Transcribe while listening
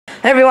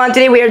Hey everyone,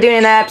 today we are doing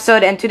an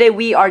episode and today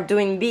we are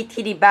doing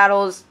BTD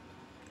battles.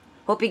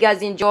 Hope you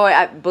guys enjoy.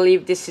 I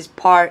believe this is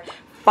part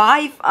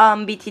 5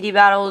 BTD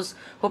battles.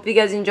 Hope you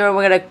guys enjoy.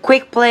 We're gonna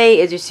quick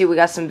play. As you see, we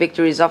got some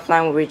victories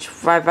offline. We reached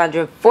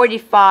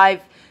 545.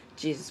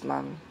 Jesus,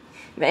 man.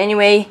 But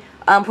anyway,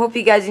 hope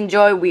you guys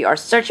enjoy. We are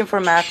searching for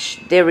a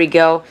match. There we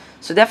go.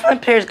 So definitely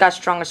players got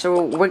stronger.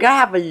 So we're gonna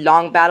have a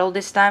long battle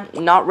this time,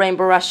 not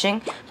rainbow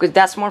rushing, because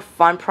that's more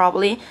fun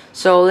probably.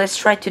 So let's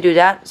try to do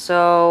that.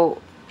 So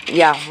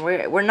yeah,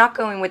 we're not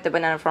going with the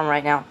banana farm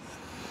right now.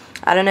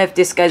 I don't know if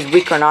this guy's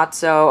weak or not.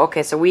 So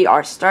okay, so we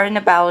are starting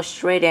the battle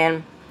straight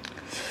in.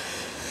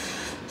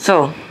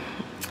 So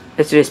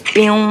let's do this.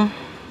 Boom.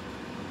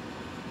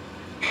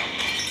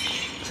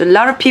 So a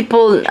lot of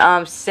people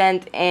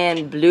sent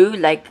in blue,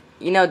 like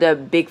you know the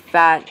big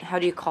fat. How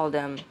do you call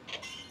them?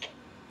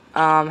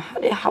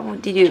 How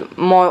did you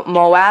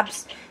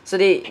Moabs? So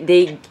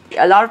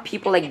a lot of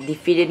people like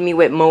defeated me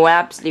with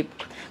Moabs. They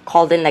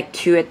called in like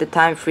 2 at the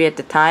time, 3 at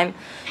the time.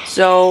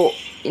 So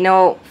you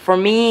know, for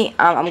me,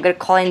 I'm gonna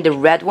call in the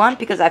red one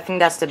because I think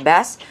that's the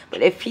best.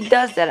 But if he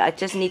does that, I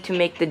just need to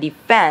make the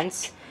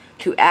defense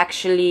to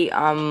actually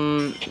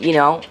you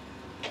know,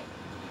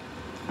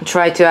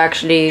 try to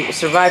actually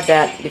survive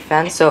that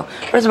defense. So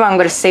first of all, I'm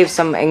gonna save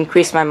some,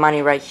 increase my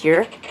money right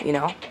here. You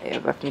know,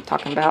 what I'm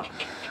talking about.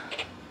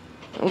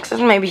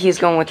 Because maybe he's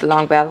going with the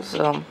long battle,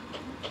 so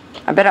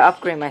I better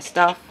upgrade my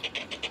stuff.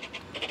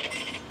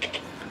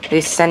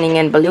 He's sending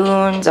in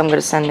balloons. I'm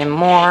gonna send him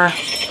more.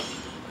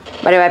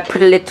 By the way, I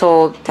put a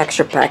little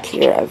texture pack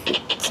here, as you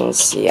can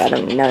see. I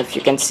don't know if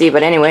you can see,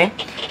 but anyway,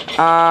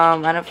 I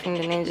don't think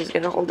the ninja's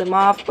gonna hold him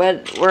off.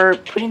 But we're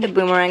putting the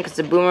boomerang because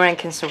the boomerang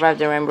can survive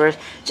the rainbows.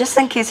 Just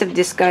in case if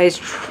this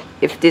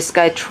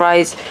guy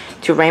tries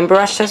to rainbow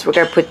rush us, we're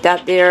gonna put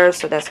that there.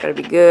 So that's gonna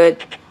be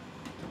good.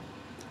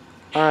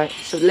 Alright,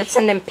 so let's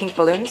send them pink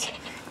balloons.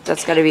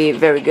 That's gotta be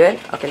very good.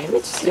 Okay, let me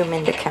just zoom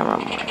in the camera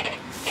more.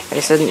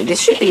 Okay, so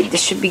this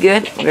should be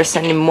good. We're gonna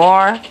send him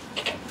more.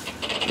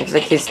 Looks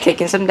like he's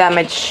taking some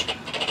damage.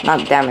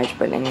 Not damage,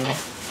 but anyway.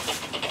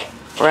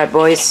 Alright,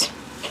 boys.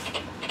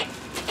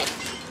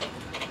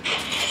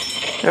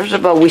 First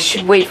of all, we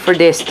should wait for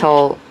this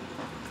till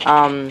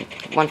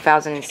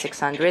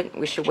 1,600.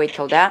 We should wait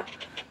till that.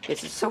 Okay,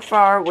 so so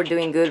far we're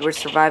doing good. We're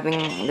surviving.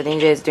 The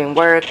ninja is doing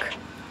work.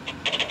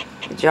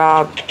 Good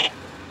job.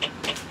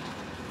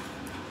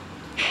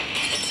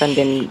 Send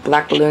in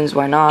black balloons,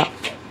 why not?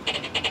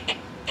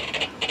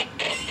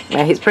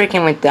 Yeah, he's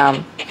breaking with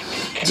them.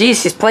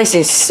 Jeez, he's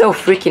placing so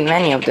freaking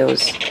many of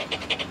those.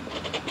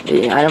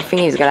 Yeah, I don't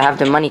think he's gonna have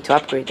the money to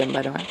upgrade them,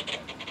 by the way.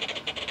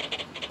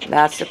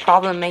 That's the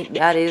problem, mate.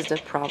 That is the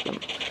problem.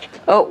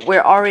 Oh,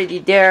 we're already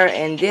there,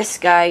 and this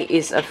guy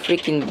is a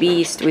freaking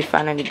beast. We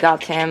finally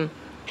got him.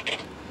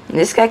 And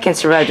this guy can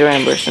survive the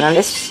rainbows. Now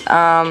this,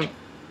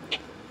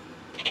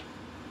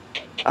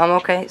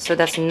 okay, so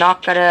that's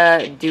not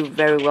gonna do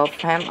very well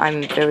for him.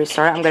 I'm very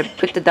sorry. I'm gonna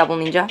put the double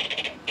ninja.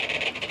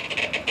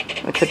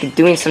 Looks like he's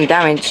doing some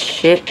damage.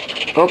 Shit.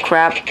 Oh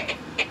crap.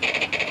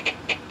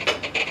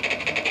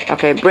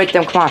 Okay, break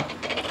them, come on.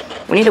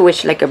 We need to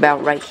wish like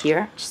about right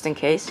here, just in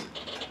case.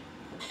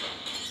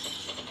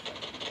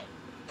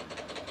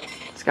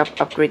 Let's go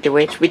upgrade the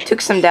witch. We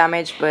took some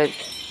damage, but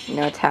you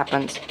know it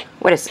happens.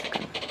 Wait a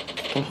second.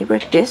 Can he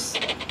break this?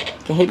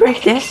 Can he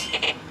break this?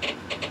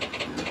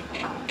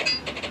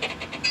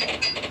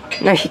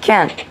 No, he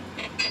can't.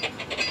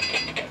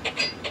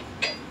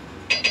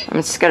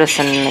 I'm just gonna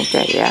send him like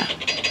that, yeah.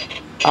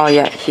 Oh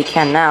yeah, he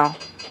can now.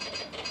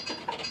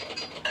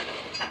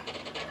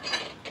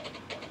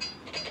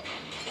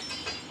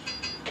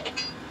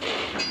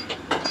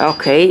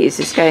 Okay, is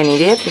this guy an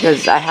idiot?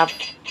 Because I have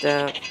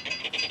the...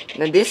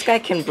 Now this guy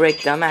can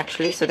break them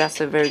actually, so that's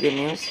a very good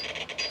news.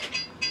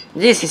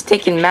 This is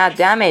taking mad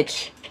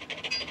damage.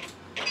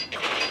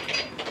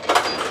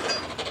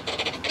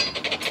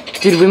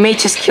 Dude, we may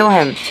just kill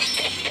him.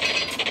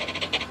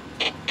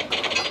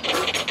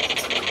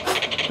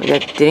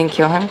 That didn't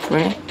kill him,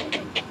 really?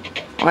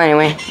 Well,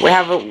 anyway,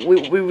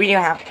 we really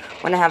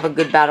want to have a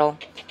good battle.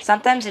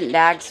 Sometimes it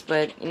lags,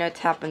 but you know it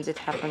happens. It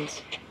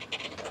happens.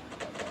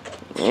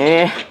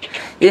 Yeah,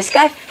 this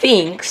guy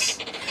thinks.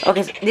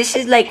 Okay, so this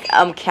is like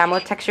camo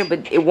texture,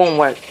 but it won't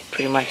work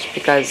pretty much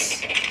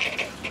because.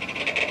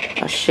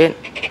 Oh shit!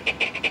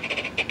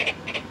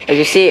 As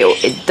you see,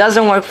 it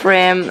doesn't work for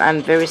him.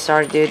 I'm very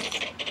sorry, dude.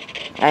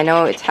 I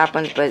know it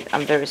happens, but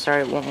I'm very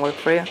sorry it won't work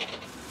for you.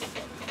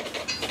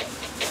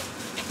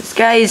 This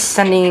guy is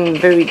sending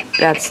very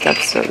bad stuff,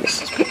 so let's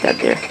just put that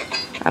there.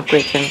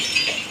 Upgrade him.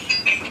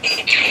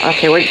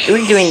 Okay,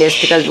 we're doing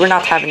this because we're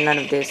not having none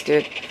of this,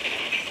 dude.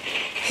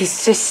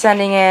 He's just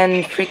sending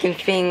in freaking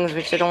things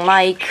which I don't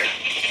like.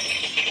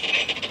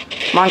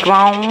 Come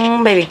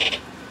on, baby.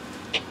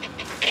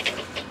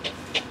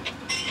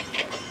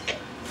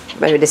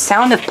 By the way, the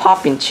sound of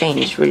popping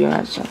changed really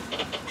much.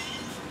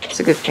 It's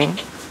a good thing.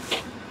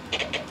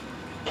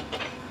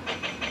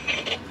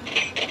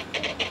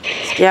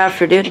 Yeah,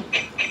 for dude.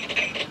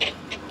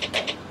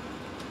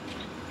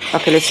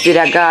 Okay, let's do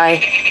that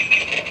guy.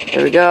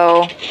 There we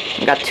go.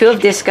 We got 2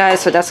 of this guy,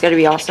 so that's gonna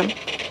be awesome.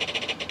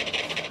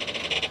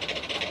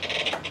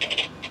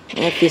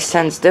 And if he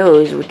sends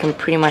those, we can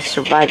pretty much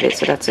survive it,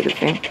 so that's a good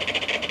thing.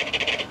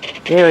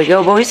 There we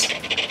go, boys.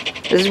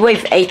 This is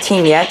wave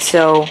 18 yet,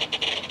 so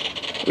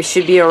we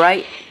should be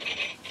alright.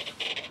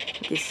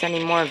 He's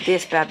sending more of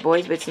this bad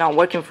boys, but it's not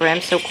working for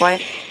him, so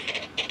quiet.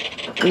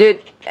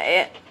 Dude.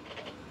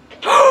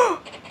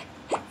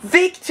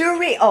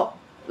 Victory! Oh,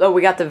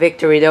 we got the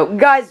victory, though.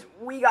 Guys,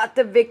 we got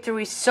the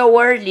victory so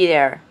early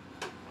there.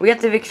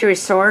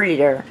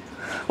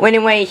 Well,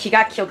 anyway, he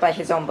got killed by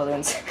his own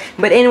balloons.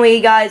 But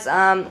anyway, guys,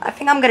 I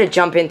think I'm gonna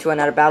jump into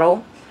another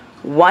battle.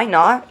 Why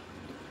not?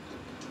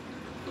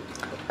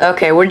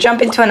 Okay, we're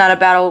jumping to another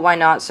battle. Why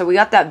not? So we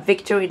got that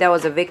victory. That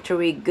was a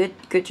victory.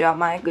 Good job,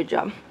 Mike. Good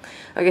job.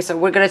 Okay, so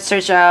we're gonna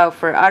search out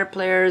for other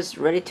players.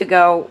 Ready to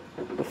go.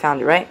 We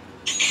found it, right?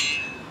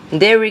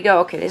 There we go.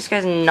 Okay, this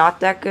guy's not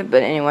that good,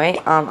 but anyway,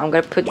 I'm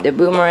gonna put the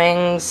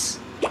boomerangs,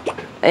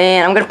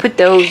 and I'm gonna put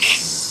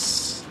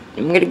those.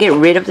 I'm gonna get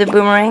rid of the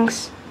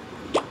boomerangs,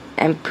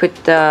 and put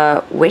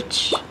the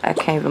witch. I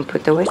can't even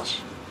put the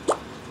witch.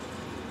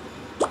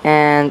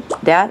 And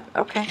that.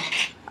 Okay.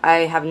 I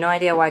have no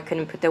idea why I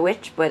couldn't put the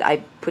witch, but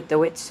I put the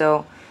witch.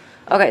 So,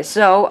 okay.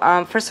 So,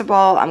 first of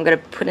all, I'm gonna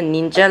put a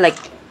ninja, like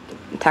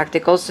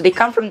tactical. So they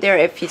come from there.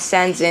 If he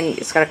sends in,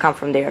 it's gonna come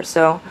from there.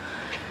 So.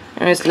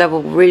 And it's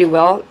leveled really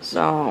well,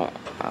 so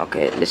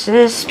okay, this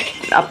is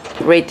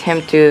upgrade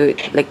him to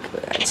like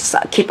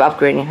keep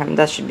upgrading him.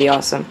 That should be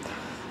awesome.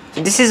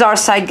 So this is our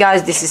side,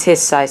 guys. This is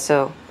his side.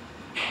 So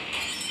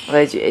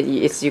as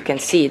you can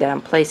see that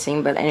I'm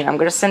placing, but anyway, I'm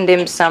gonna send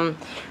him some.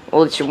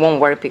 Well, it won't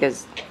work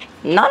because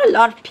not a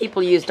lot of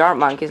people use dart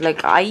monkeys.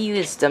 Like I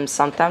use them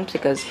sometimes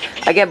because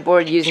I get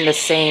bored using the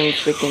same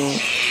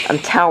freaking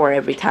tower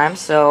every time.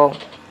 So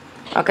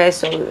okay,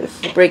 so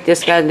let's break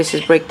this guy. Let's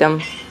just break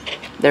them.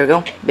 There we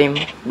go. Beam,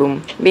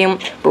 boom, beam,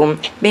 boom,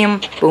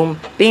 beam, boom,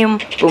 beam,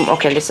 boom.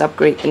 Okay, let's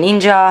upgrade the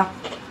ninja.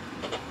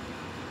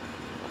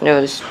 No,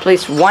 just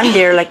place 1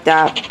 there like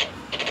that.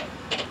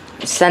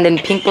 Send in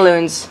pink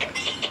balloons.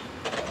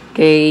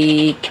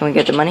 Okay, can we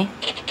get the money?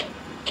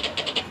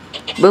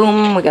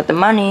 Boom, we got the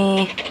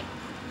money.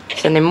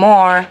 Send in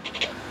more.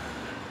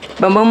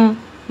 Boom, boom,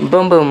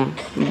 boom, boom,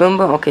 boom,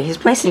 boom. Okay, he's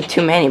placing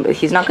too many, but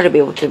he's not gonna be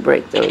able to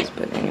break those.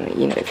 But anyway,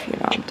 you know if you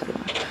know what I'm talking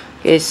about.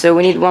 Okay, so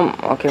we need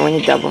 1. Okay, we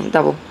need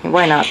double.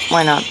 Why not?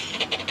 Why not?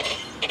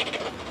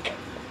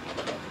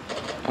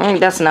 I think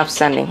that's enough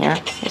sending here.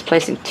 He's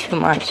placing too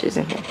much,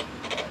 isn't he?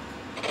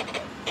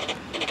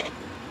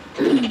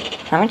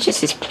 How much is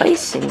he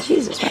placing?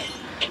 Jesus, man.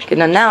 Okay,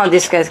 now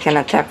this guy can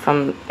attack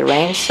from the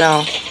range,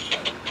 so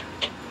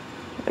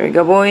there we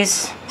go,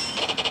 boys.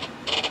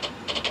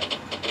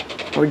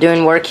 We're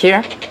doing work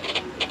here.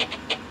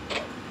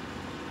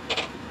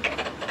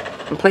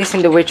 I'm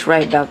placing the witch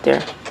right about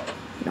there.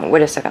 No,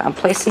 wait a second. I'm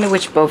placing the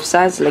witch both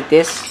sides like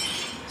this,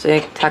 so you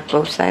attack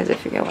both sides.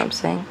 If you get what I'm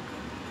saying.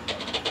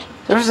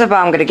 So first of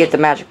all, I'm gonna get the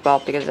magic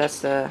ball because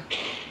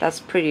that's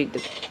pretty the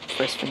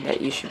first thing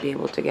that you should be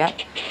able to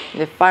get.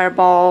 The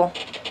fireball.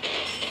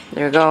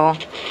 There we go.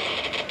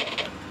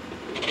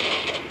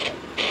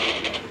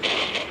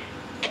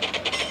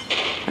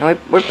 And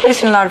we're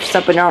placing a lot of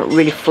stuff, but not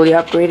really fully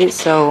upgraded.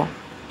 So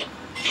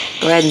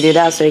go ahead and do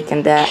that so you can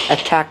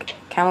attack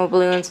camel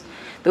balloons.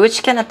 The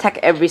witch can attack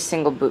every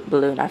single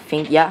balloon, I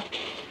think, yeah.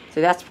 So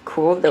that's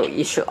cool, though.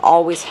 You should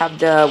always have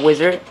the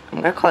wizard.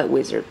 I'm gonna call it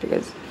wizard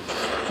because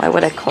why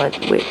would I call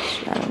it witch?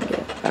 I don't get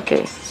it.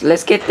 Okay, so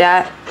let's get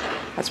that.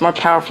 That's more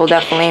powerful,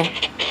 definitely.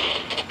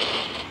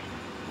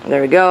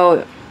 There we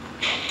go.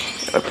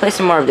 We're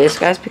placing more of this,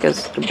 guys,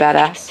 because they're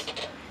badass.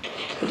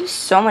 They do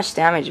so much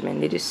damage, man.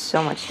 They do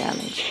so much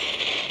damage.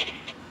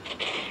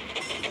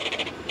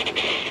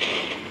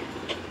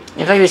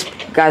 It's like this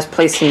guy's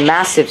placing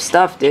massive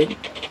stuff, dude.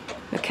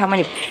 Look how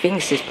many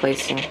things he's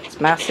placing.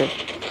 It's massive.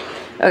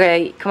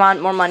 Okay, come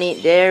on, more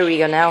money. There we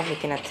go. Now we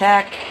can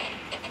attack.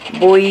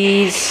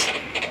 Boys.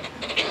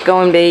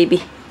 Going,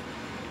 baby.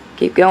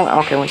 Keep going.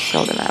 Okay, we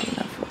still don't have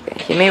enough.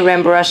 Okay. He may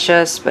rainbow rush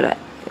us, but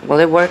will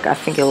it work? I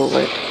think it will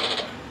work.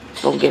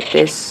 So we'll get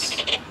this.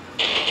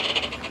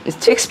 It's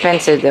too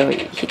expensive, though.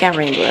 He can't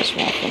rainbow rush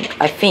me,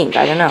 I think.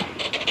 I don't know.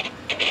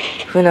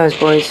 Who knows,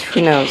 boys?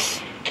 Who knows?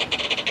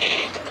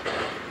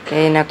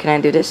 Okay, now can I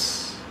do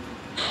this?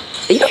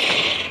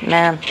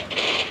 Man.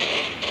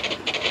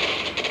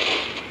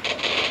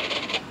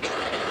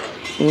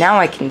 Now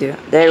I can do it.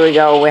 There we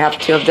go. We have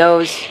 2 of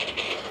those.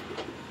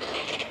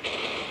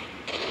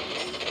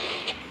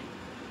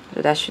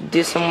 So that should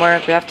do some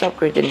work. We have to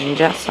upgrade the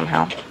ninja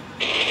somehow.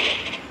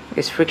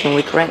 He's freaking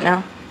weak right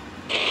now.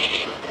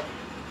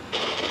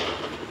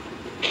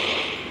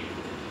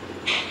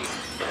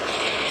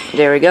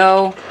 There we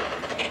go.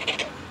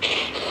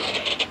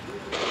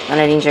 And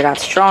the ninja got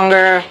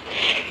stronger.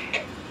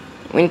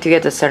 We need to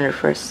get the center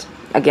first.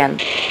 Again.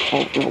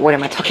 Oh, what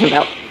am I talking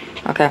about?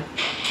 Okay.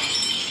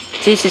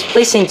 Jeez, he's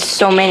placing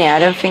so many. I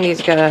don't think he's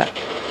gonna...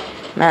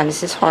 Man,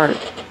 this is hard.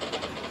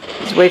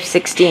 It's wave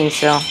 16,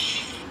 so...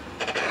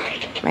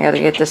 I gotta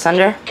get this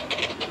under.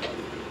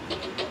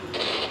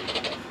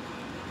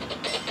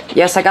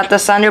 Yes, I got the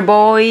Thunder,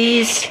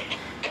 boys.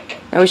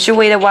 And we should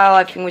wait a while.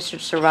 I think we should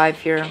survive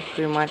here,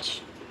 pretty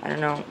much. I don't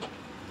know.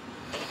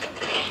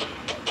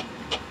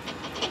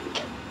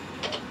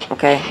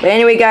 Okay, but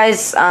anyway,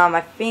 guys,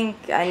 I think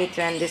I need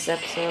to end this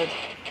episode.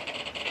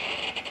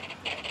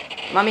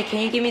 Mommy, can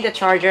you give me the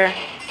charger?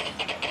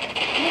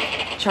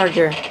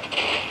 Charger.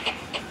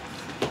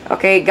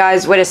 Okay,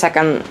 guys, wait a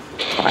second.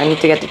 Oh, I need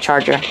to get the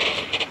charger.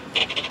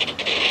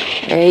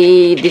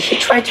 Hey, did she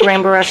try to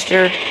Rainbow Rush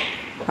there?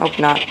 Hope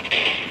not.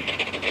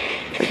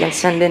 We can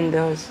send in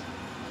those.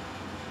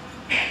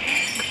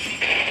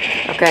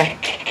 Okay.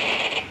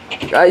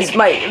 Guys,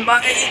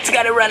 it's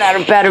gotta run out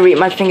of battery.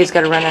 My finger's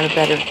gotta run out of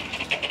battery.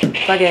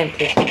 Plug it in,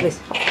 please. Please.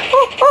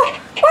 Oh,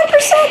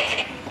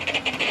 1%!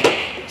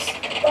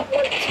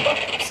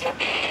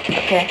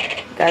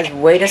 Okay, guys,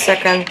 wait a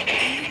second.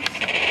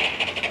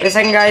 Wait a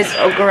second, guys.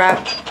 Oh,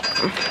 crap.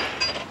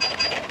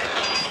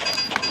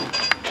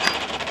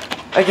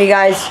 Okay,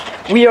 guys,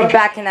 we are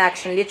back in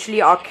action.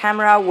 Literally, our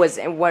camera was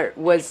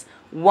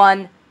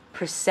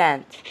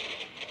 1%.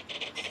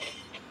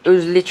 It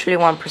was literally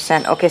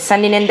 1%. Okay,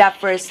 sending in that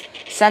first.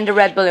 Send the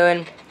red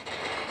balloon.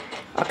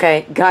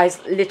 Okay, guys,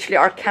 literally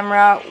our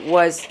camera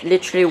was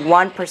literally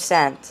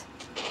 1%.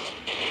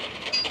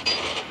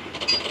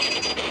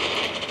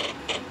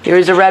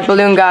 Here's the red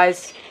balloon,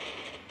 guys.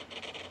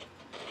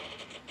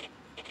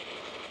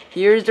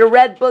 Here's the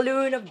red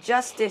balloon of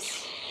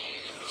justice.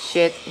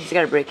 Shit, he's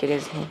gotta break it,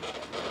 isn't he?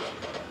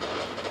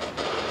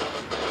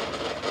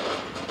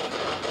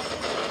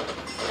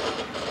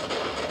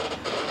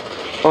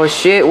 Oh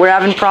shit, we're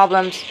having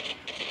problems.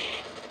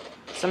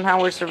 Somehow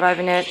we're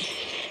surviving it.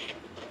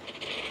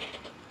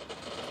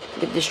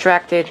 Get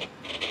distracted.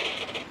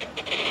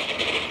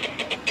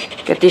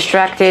 Get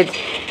distracted.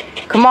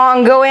 Come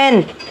on, go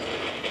in.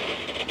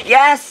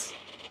 Yes!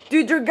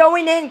 Dude, they're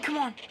going in. Come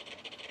on.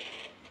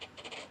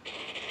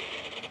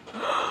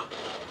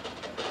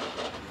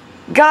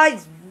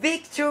 Guys,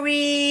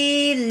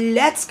 victory.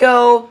 Let's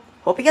go.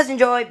 Hope you guys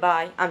enjoy.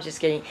 Bye. I'm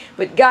just kidding.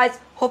 But guys,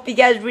 hope you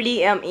guys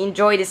really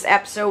enjoyed this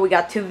episode. We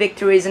got 2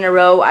 victories in a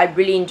row. I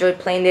really enjoyed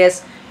playing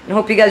this. And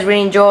hope you guys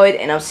really enjoyed.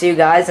 And I'll see you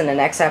guys in the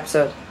next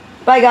episode.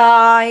 Bye,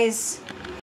 guys.